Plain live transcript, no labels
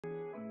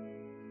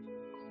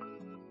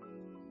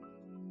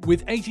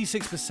With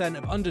 86%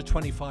 of under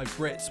 25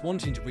 Brits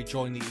wanting to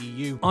rejoin the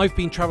EU, I've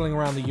been travelling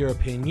around the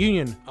European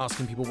Union,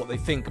 asking people what they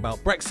think about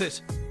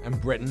Brexit and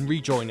Britain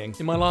rejoining.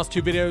 In my last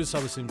two videos,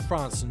 I was in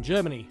France and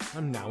Germany.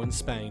 I'm now in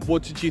Spain.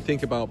 What did you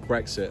think about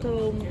Brexit?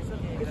 So,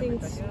 I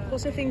think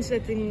also things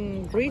that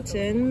in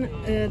Britain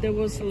there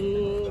was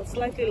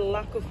slightly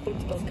lack of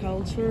political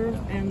culture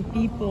and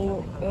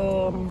people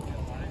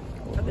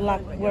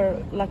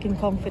were lacking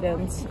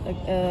confidence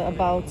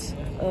about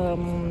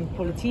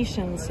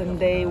politicians, and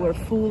they were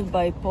fooled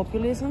by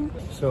populism.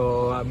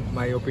 So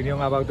my opinion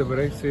about the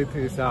Brexit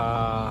is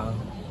a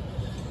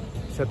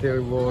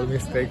terrible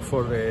mistake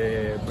for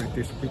the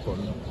British people.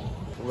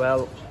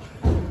 Well,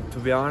 to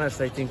be honest,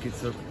 I think it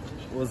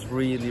was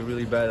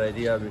really bad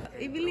idea.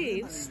 He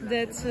believes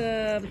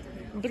that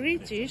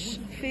British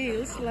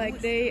feels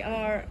like they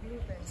are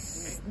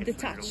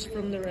detached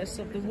from the rest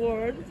of the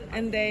world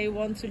and they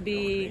want to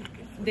be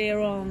their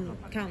own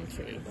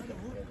country.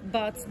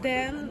 But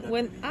then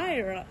when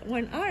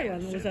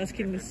Ireland was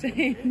asking the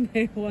same,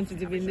 they wanted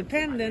to be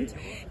independent,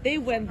 they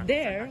went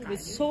there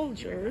with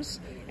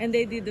soldiers and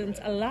they didn't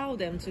allow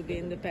them to be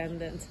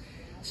independent.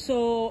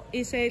 So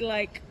he said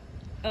like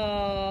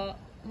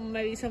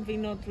maybe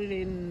something not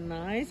really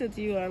nice, that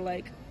you are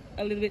like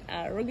a little bit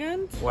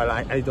arrogant. Well,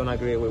 I don't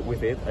agree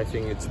with it. I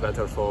think it's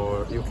better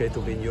for UK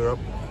to be in Europe.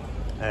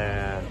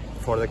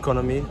 For the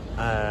economy,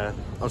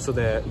 also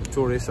the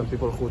tourists and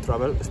people who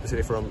travel,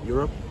 especially from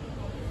Europe,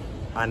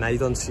 and I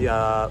don't see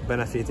a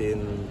benefit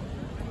in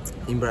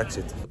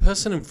Brexit. The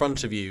person in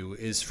front of you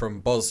is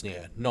from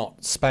Bosnia,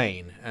 not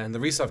Spain, and the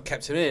reason I've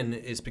kept him in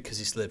is because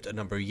he's lived a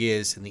number of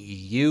years in the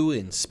EU,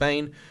 in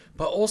Spain,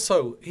 but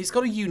also he's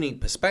got a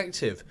unique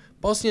perspective.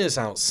 Bosnia's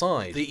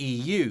outside the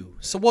EU,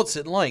 so what's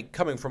it like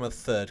coming from a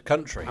third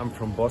country? I'm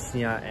from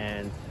Bosnia,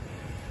 and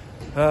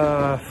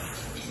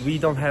we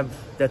don't have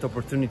that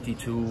opportunity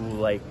to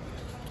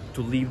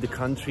leave the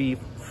country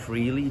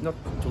freely, not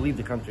to leave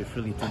the country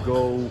freely,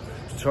 to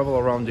travel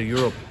around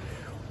Europe.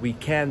 We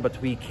can, but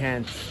we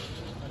can't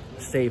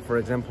stay, for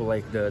example,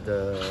 like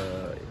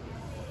the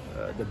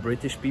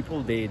British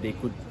people, they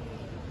could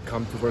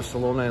come to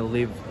Barcelona and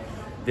live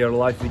their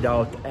life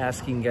without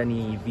asking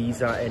any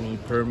visa, any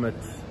permit,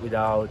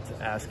 without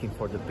asking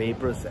for the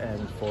papers,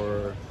 and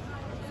for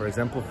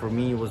example, for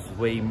me it was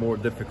way more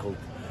difficult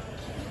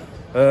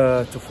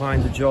to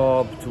find a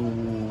job,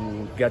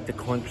 to get the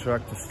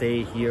contract, to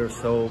stay here.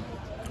 So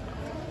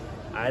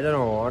I don't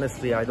know,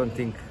 honestly, I don't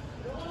think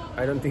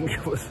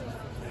it was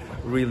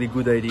really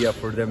good idea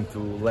for them to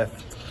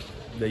left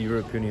the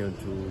European Union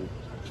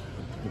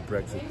to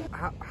Brexit.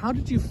 How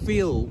did you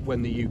feel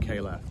when the UK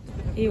left?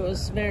 He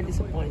was very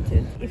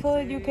disappointed. He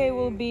thought the UK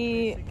will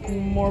be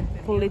more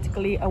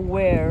politically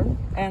aware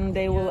and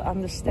they will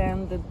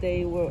understand that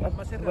they were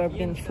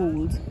being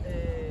fooled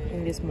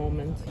in this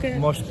moment.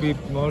 Most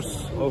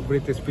of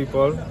British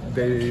people,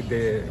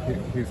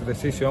 his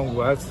decision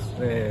was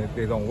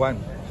they don't want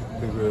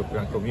the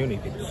European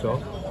community.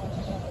 So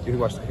it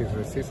was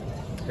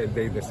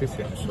their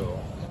decision. So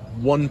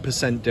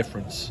 1%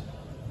 difference.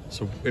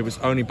 So it was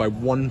only by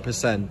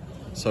 1%.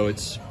 So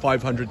it's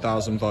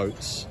 500,000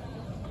 votes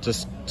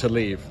just to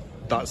leave.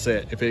 That's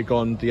it. If it had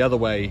gone the other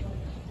way,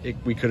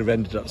 we could have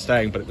ended up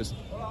staying, but it was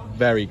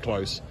very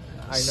close.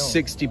 I know.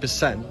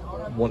 60%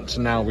 want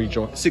to now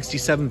rejoin.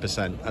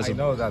 67%. I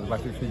know that, but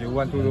if you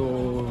want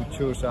to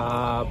choose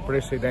a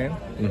president,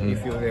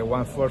 if you the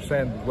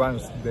 1%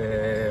 wants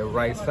the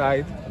right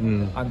side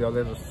and the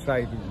other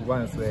side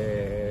wants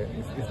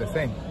it's the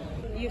same.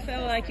 You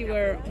felt like you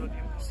were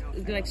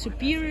like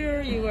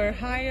superior, you were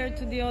higher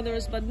to the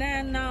others, but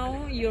then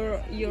now your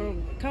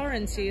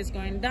currency is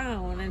going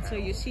down, and so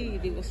you see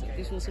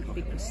this was a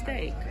big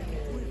mistake.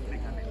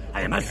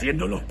 Además,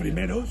 siendo los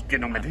primeros que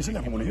nos metéis en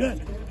la comunidad.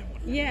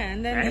 Yeah,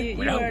 and then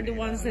you are the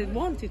ones that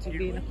wanted to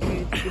be in a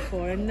community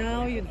before, and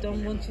now you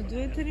don't want to do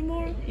it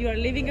anymore? You are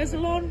leaving us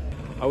alone?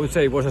 I would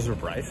say it was a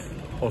surprise.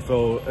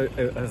 Also,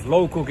 a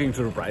slow cooking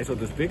surprise, so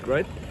to speak,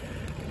 right?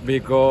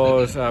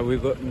 Because we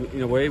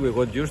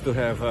got used to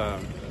have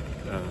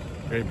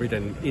Great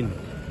Britain in,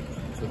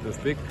 so to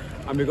speak.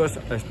 And because,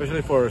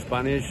 especially for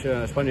Spaniards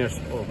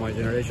of my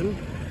generation,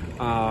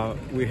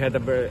 we had a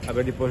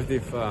very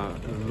positive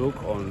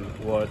look on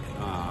what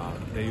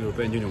the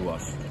European Union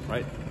was,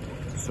 right?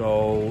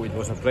 So it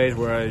was a place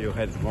where you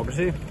had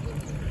democracy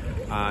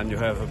and you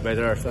have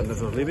better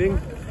standards of living,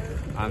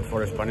 and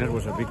for Spaniards it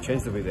was a big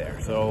change to be there.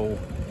 So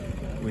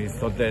we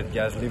thought that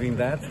just leaving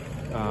that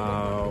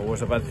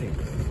was a bad thing,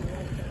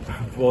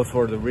 both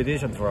for the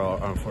British and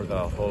for the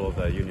whole of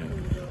the Union.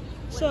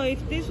 So if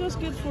this was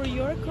good for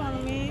your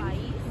economy,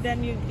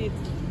 then you did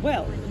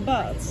well.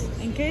 But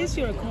in case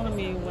your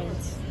economy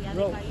went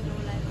wrong,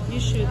 you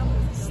should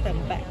step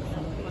back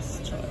from this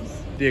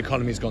choice. The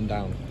economy's gone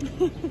down.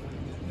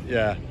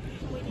 Yeah.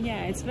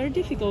 Yeah, it's very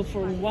difficult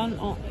for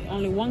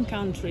only one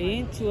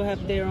country to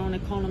have their own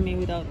economy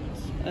without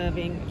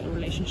having a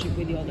relationship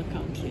with the other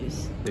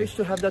countries. They used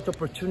to have that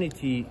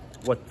opportunity,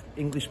 what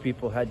English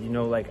people had, you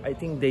know, like I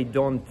think they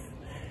don't,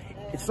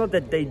 it's not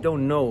that they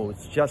don't know,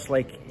 it's just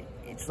like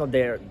it's not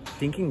there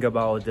thinking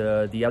about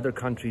the other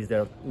countries that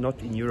are not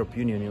in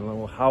European Union. You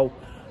know how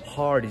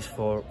hard it is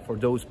for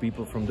those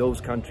people from those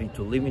countries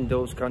to live in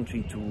those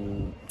countries,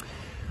 to,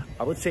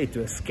 I would say,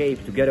 to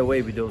escape, to get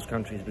away with those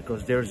countries,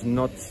 because there's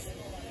not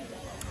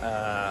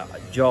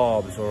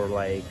jobs or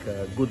like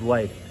good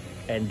life,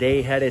 and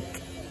they had it.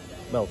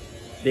 Well,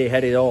 they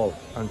had it all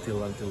until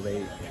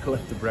they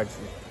left the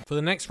Brexit. For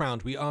the next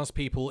round, we asked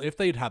people if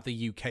they'd have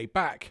the UK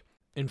back.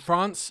 In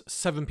France,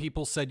 7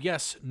 people said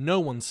yes, no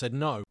one said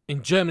no.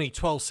 In Germany,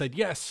 12 said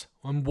yes,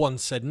 and 1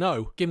 said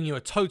no, giving you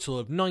a total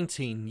of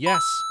 19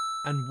 yes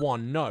and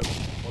 1 no.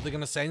 What are they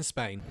going to say in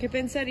Spain? ¿Qué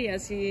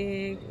pensarías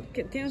si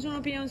tienes una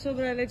opinión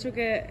sobre el hecho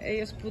que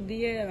ellos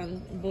pudieran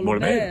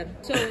Volver.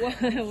 So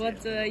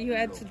what you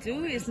had to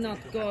do is not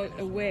go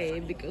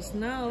away, because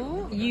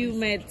now you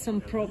made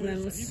some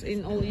problems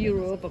in all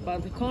Europe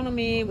about the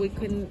economy. We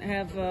couldn't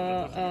have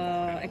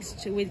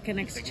we can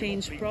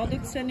exchange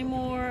products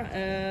anymore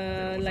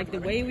like the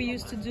way we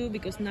used to do,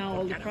 because now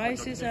all the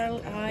prices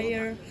are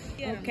higher.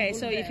 Okay,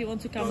 so if you want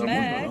to come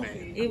back,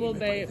 it will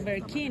be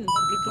very keen,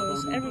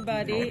 because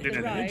everybody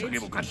right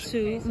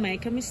to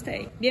make a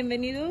mistake.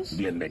 Bienvenidos.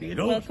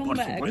 Bienvenidos, Welcome por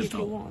back if supuesto.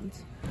 you want.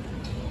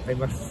 I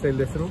must tell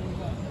the truth.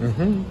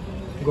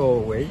 Go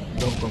away,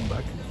 don't come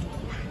back.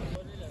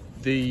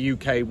 The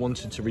UK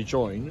wanted to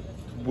rejoin.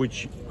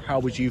 How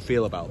would you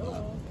feel about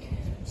that?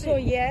 So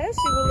yes,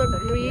 we will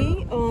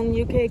agree on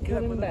UK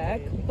coming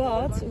back,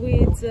 but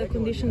with the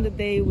condition that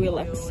they will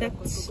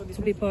accept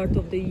to be part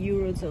of the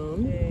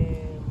Eurozone,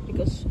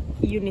 because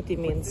unity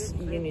means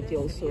unity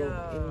also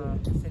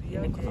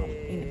in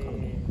economy.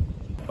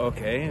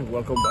 Okay,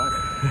 welcome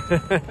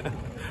back.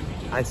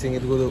 I think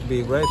it would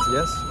be great,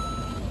 yes.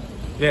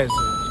 Yes,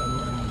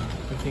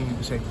 I think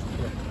the same.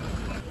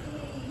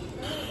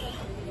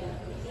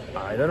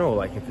 I don't know,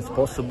 like if it's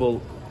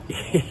possible,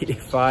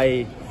 if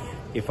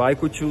I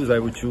could choose, I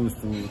would choose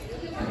to,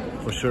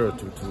 for sure,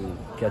 to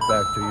get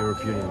back to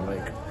European Union,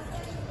 like,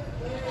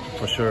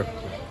 for sure.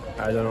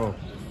 I don't know.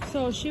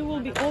 So she will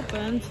be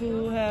open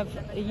to have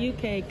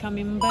UK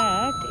coming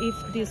back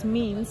if this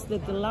means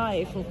that the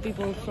life of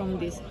people from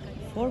this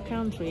 4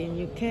 countries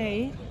in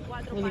UK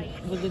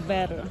will be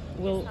better,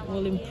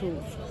 will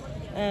improve.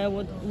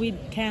 What we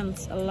can't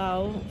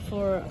allow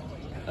for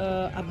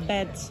a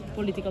bad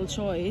political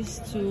choice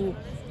to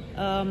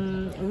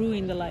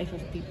ruin the life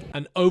of people.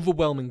 An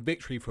overwhelming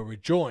victory for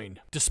Rejoin,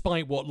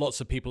 despite what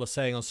lots of people are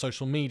saying on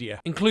social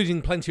media,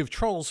 including plenty of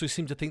trolls who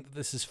seem to think that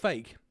this is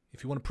fake.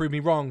 If you want to prove me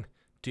wrong,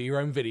 do your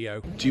own video.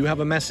 Do you have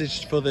a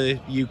message for the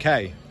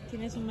UK?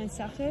 ¿Tienes un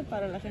mensaje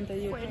para la gente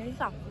de UK?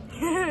 Fuerza.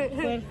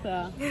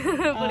 Fuerza.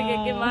 Porque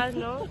qué más,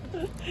 ¿no?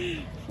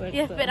 Fuerza. Y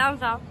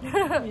esperanza.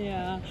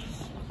 Yeah.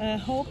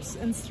 Hopes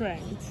and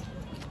strength.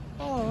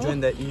 Join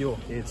the EU,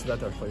 it's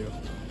better for you.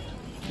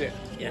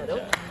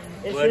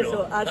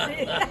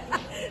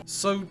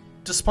 So,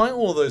 despite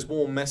all those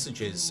warm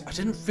messages, I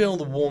didn't feel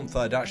the warmth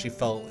I'd actually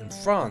felt in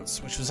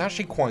France, which was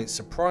actually quite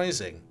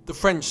surprising. The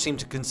French seemed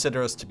to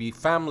consider us to be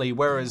family,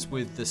 whereas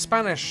with the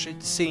Spanish,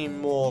 it seemed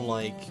more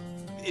like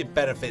it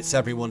benefits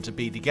everyone to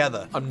be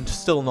together. I'm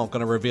still not going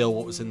to reveal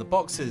what was in the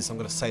boxes. I'm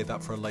going to save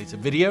that for a later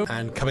video.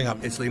 And coming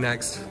up, Italy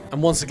next.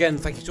 and once again,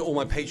 thank you to all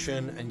my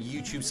Patreon and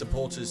YouTube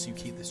supporters who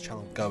keep this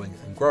channel going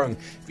and growing.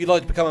 If you'd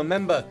like to become a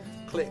member,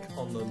 click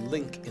on the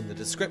link in the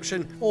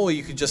description, or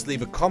you could just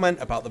leave a comment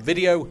about the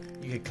video.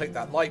 You could click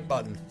that like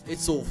button.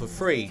 It's all for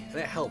free and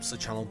it helps the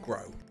channel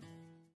grow.